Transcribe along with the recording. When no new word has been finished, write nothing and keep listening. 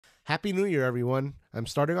Happy New Year, everyone! I'm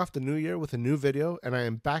starting off the new year with a new video, and I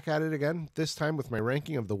am back at it again, this time with my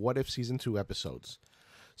ranking of the What If Season 2 episodes.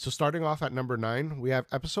 So starting off at number 9, we have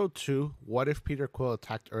Episode 2, What If Peter Quill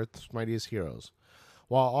Attacked Earth's Mightiest Heroes.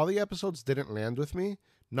 While all the episodes didn't land with me,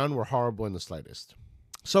 none were horrible in the slightest.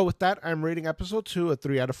 So with that, I'm rating Episode 2 a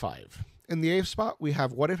 3 out of 5. In the 8th spot, we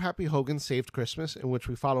have What If Happy Hogan Saved Christmas, in which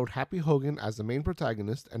we followed Happy Hogan as the main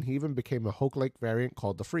protagonist, and he even became a Hulk-like variant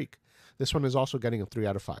called the Freak. This one is also getting a 3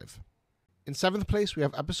 out of 5. In 7th place, we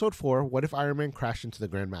have Episode 4, What If Iron Man Crashed into the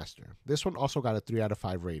Grandmaster. This one also got a 3 out of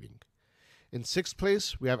 5 rating. In 6th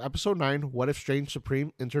place, we have Episode 9, What If Strange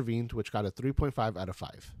Supreme Intervened, which got a 3.5 out of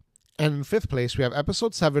 5. And in 5th place, we have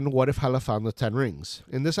Episode 7, What If Hela Found the 10 Rings.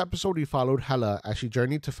 In this episode, we followed Hela as she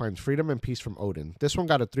journeyed to find freedom and peace from Odin. This one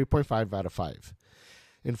got a 3.5 out of 5.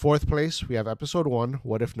 In 4th place, we have Episode 1,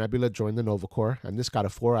 What If Nebula Joined the Nova Corps, and this got a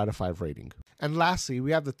 4 out of 5 rating. And lastly,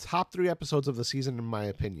 we have the top 3 episodes of the season in my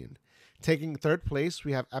opinion. Taking 3rd place,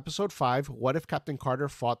 we have Episode 5, What If Captain Carter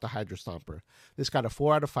Fought the Hydra Stomper. This got a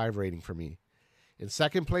 4 out of 5 rating for me. In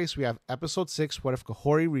 2nd place, we have Episode 6, What If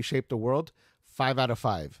Kahori Reshaped the World, 5 out of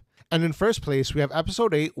 5. And in 1st place, we have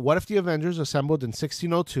Episode 8, What If the Avengers Assembled in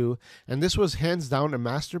 1602, and this was hands down a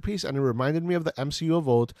masterpiece, and it reminded me of the MCU of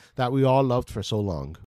old that we all loved for so long.